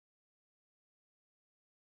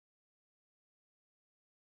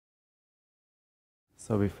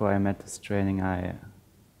So before I met this training, I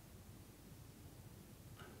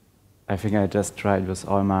think I just tried with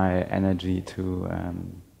all my energy to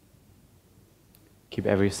keep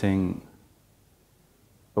everything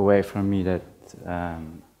away from me that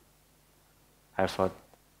I thought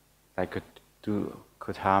I could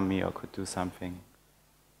harm me or could do something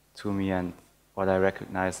to me. And what I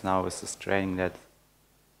recognize now is this training that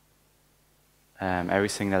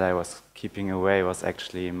everything that I was keeping away was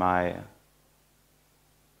actually my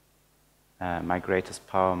greatest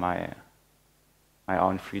power, my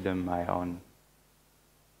own freedom, my own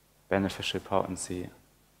beneficial potency.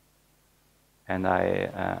 And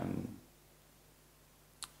I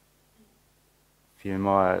feel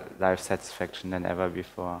more life satisfaction than ever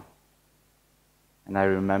before. And I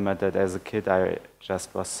remember that as a kid I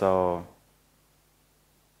just was so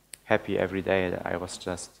happy every day that I was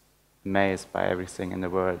just amazed by everything in the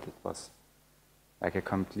world. It was like a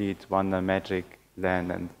complete wonder magic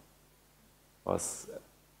land, and was,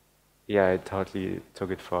 yeah, I totally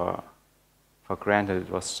took it for granted. It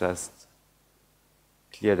was just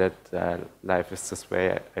clear that life is this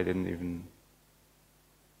way. I didn't even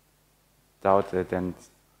doubt it. And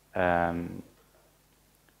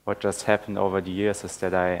what just happened over the years is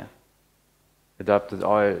that I adopted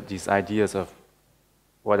all these ideas of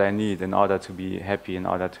what I need in order to be happy, in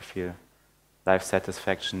order to feel life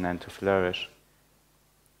satisfaction and to flourish.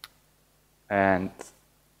 And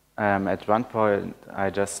at one point,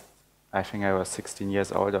 I think I was 16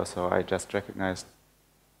 years old or so, I just recognized,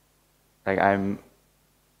 like,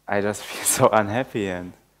 I just feel so unhappy,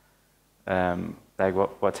 and like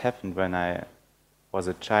what happened when I was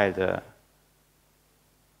a child.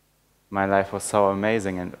 My life was so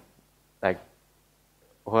amazing, and like,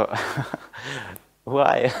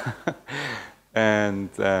 why? And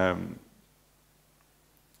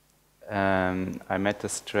I met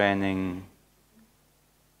this training.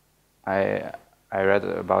 I read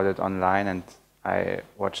about it online, and I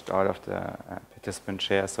watched all of the participant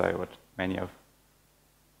shares. So I watched many of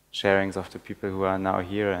sharings of the people who are now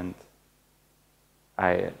here, and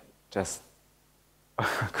I just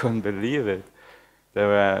couldn't believe it. There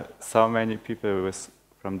were so many people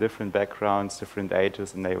from different backgrounds, different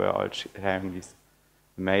ages, and they were all sharing these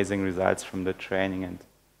amazing results from the training, and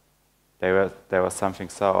there was something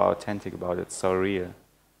so authentic about it, so real.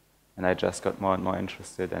 And I just got more and more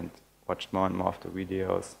interested and watched more and more of the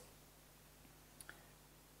videos.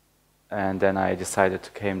 And then I decided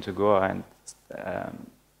to came to Goa, and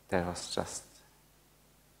that was just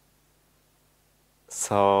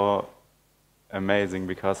so amazing,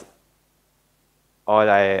 because all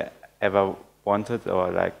I ever wanted,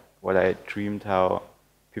 or like what I dreamed how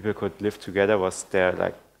people could live together, was there,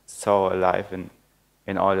 like, so alive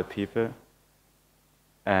in all the people.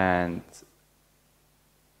 And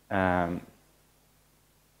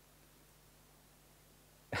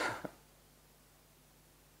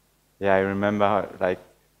yeah, I remember how, like,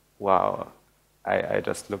 wow, I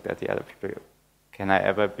just looked at the other people. Can I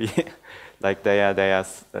ever be like they are? They are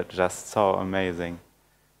just so amazing.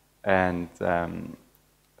 And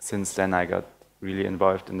since then I got really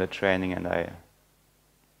involved in the training, and I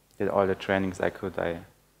did all the trainings I could. I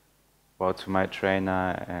wrote to my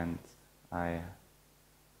trainer, and I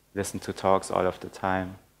listened to talks all of the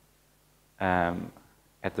time.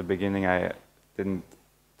 At the beginning I didn't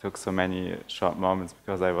took so many short moments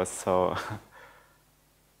because I was so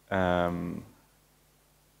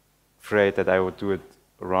afraid that I would do it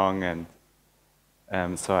wrong,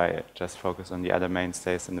 and so I just focused on the other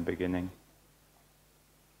mainstays in the beginning.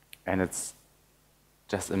 And it's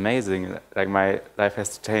just amazing. Like, my life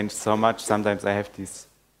has changed so much. Sometimes I have these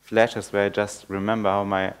flashes where I just remember how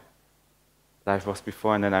my life was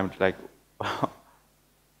before, and then I'm like, wow,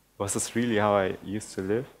 was this really how I used to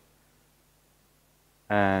live?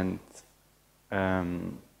 And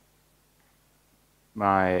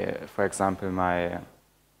for example, my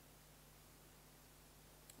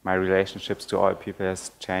relationships to all people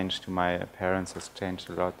has changed, to my parents has changed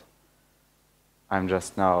a lot. I'm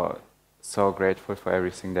just now so grateful for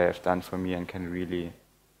everything they have done for me, and can really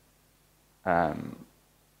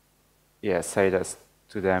say this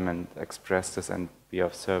to them and express this and be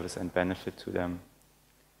of service and benefit to them.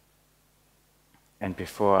 And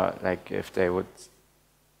before, like, if they would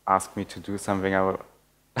ask me to do something, I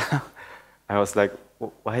was like,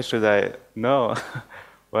 why should I? No.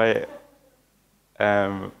 Why?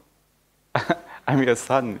 I'm your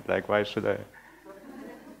son, like, why should I?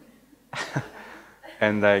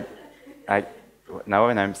 And like, now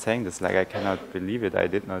when I'm saying this, like, I cannot believe it. I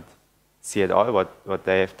did not see at all what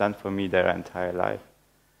they have done for me their entire life.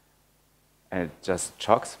 And it just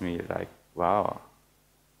shocks me, like, wow,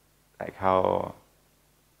 like how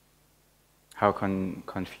how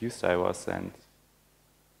confused I was, and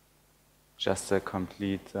just a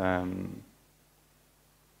complete. I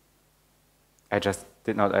just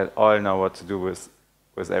did not at all know what to do with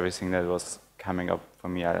everything that was coming up for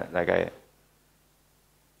me.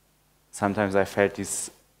 Sometimes I felt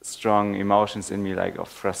these strong emotions in me, like of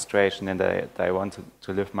frustration, and that I wanted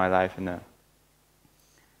to live my life in a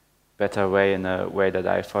better way, in a way that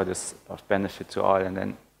I thought is of benefit to all. And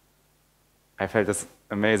then I felt this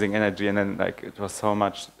amazing energy, and then like it was so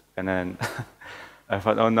much, and then I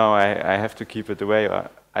thought, oh no, I have to keep it away, or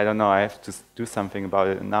I don't know, I have to do something about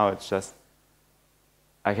it. And now it's just,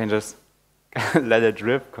 I can just let it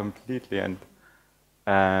rip completely and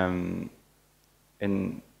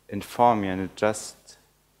inform me, and it just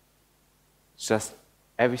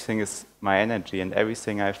everything is my energy, and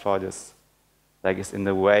everything I thought is in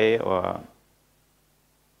the way, or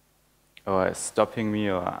is stopping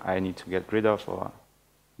me, or I need to get rid of, or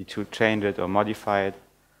need to change it or modify it.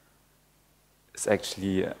 It's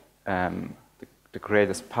actually the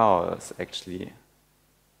greatest power. It's actually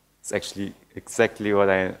exactly what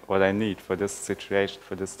I need for this situation,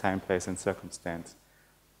 for this time, place, and circumstance.